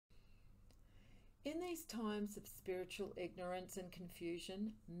In these times of spiritual ignorance and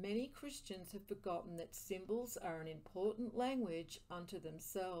confusion, many Christians have forgotten that symbols are an important language unto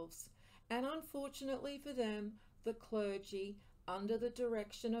themselves, and unfortunately for them, the clergy, under the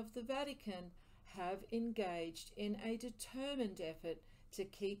direction of the Vatican, have engaged in a determined effort to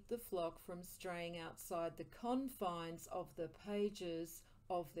keep the flock from straying outside the confines of the pages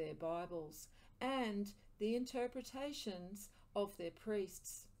of their Bibles and the interpretations of their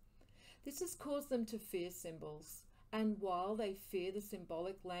priests. This has caused them to fear symbols, and while they fear the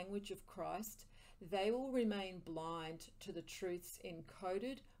symbolic language of Christ, they will remain blind to the truths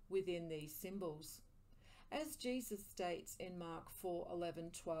encoded within these symbols. As Jesus states in Mark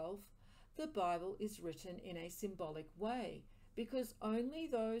 4:11-12, the Bible is written in a symbolic way, because only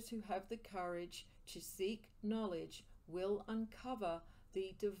those who have the courage to seek knowledge will uncover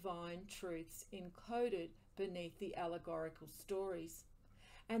the divine truths encoded beneath the allegorical stories.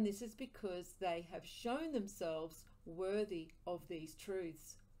 And this is because they have shown themselves worthy of these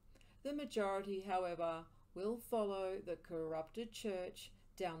truths. The majority, however, will follow the corrupted church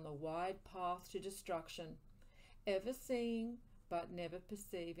down the wide path to destruction, ever seeing but never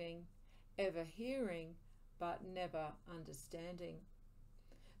perceiving, ever hearing but never understanding.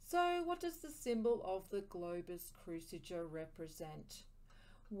 So what does the symbol of the Globus Cruciger represent?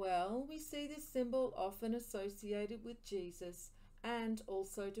 Well, we see this symbol often associated with Jesus and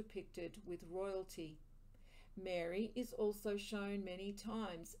also depicted with royalty. Mary is also shown many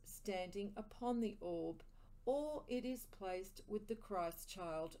times standing upon the orb, or it is placed with the Christ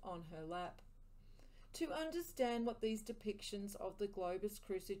child on her lap. To understand what these depictions of the Globus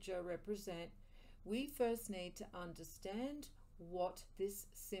Cruciger represent, we first need to understand what this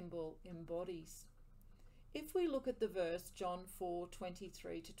symbol embodies. If we look at the verse John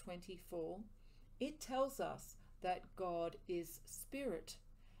 4:23-24, it tells us that God is spirit,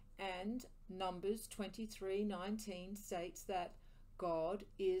 and Numbers 23:19 states that God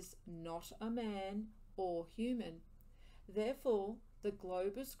is not a man or human. Therefore, the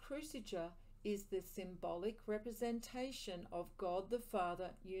Globus Cruciger is the symbolic representation of God the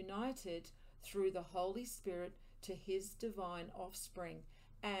Father united through the Holy Spirit to his divine offspring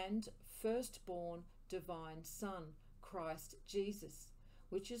and firstborn divine Son, Christ Jesus,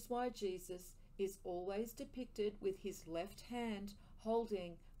 which is why Jesus is always depicted with his left hand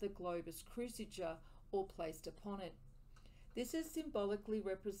holding the Globus Cruciger or placed upon it. This is symbolically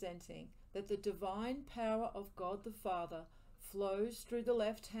representing that the divine power of God the Father flows through the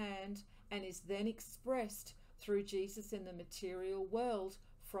left hand and is then expressed through Jesus in the material world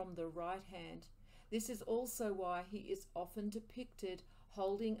from the right hand. This is also why he is often depicted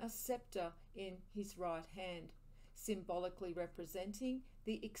holding a scepter in his right hand, symbolically representing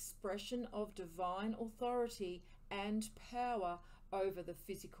the expression of divine authority and power over the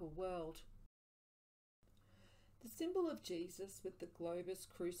physical world. The symbol of Jesus with the Globus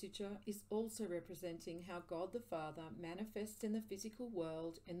Cruciger is also representing how God the Father manifests in the physical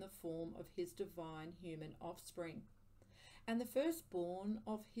world in the form of his divine human offspring. And the firstborn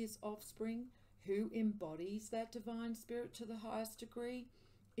of his offspring, who embodies that divine spirit to the highest degree,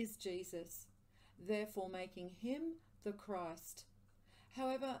 is Jesus, therefore making him the Christ.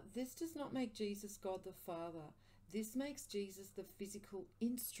 However, this does not make Jesus God the Father. This makes Jesus the physical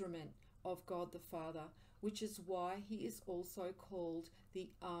instrument of God the Father, which is why he is also called the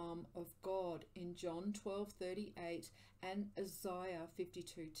arm of God in John 12:38 and Isaiah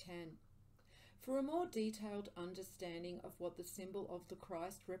 52:10. For a more detailed understanding of what the symbol of the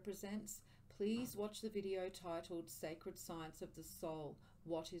Christ represents, please watch the video titled Sacred Science of the Soul,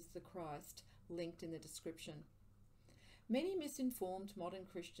 What is the Christ?, linked in the description. Many misinformed modern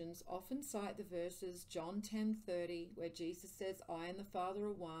Christians often cite the verses John 10:30, where Jesus says, I and the Father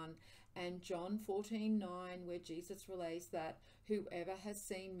are one, and John 14:9, where Jesus relays that whoever has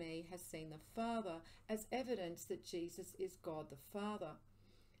seen me has seen the Father, as evidence that Jesus is God the Father.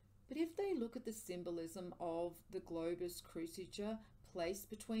 But if they look at the symbolism of the Globus Cruciger placed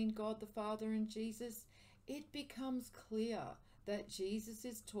between God the Father and Jesus, it becomes clear that Jesus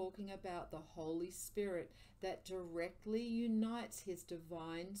is talking about the Holy Spirit that directly unites his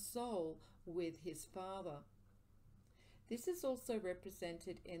divine soul with his Father. This is also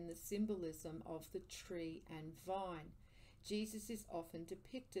represented in the symbolism of the tree and vine. Jesus is often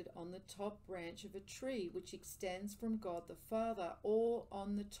depicted on the top branch of a tree which extends from God the Father, or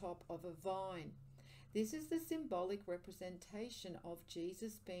on the top of a vine. This is the symbolic representation of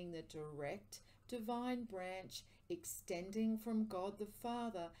Jesus being the direct divine branch extending from God the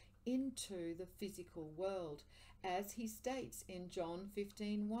Father into the physical world, as he states in John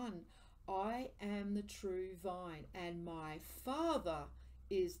 15:1, I am the true vine, and my Father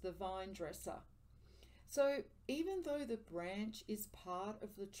is the vine dresser. So even though the branch is part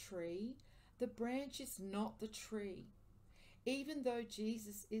of the tree, the branch is not the tree. Even though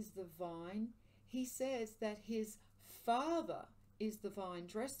Jesus is the vine, he says that his Father is the vine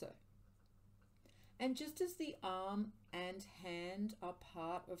dresser. And just as the arm and hand are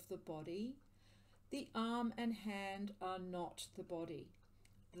part of the body, the arm and hand are not the body.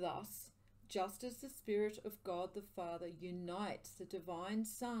 Thus, just as the Spirit of God the Father unites the divine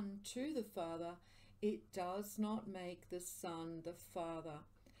Son to the Father, it does not make the Son the Father.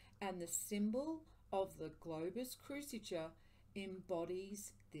 And the symbol of the Globus Cruciger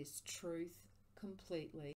embodies this truth completely.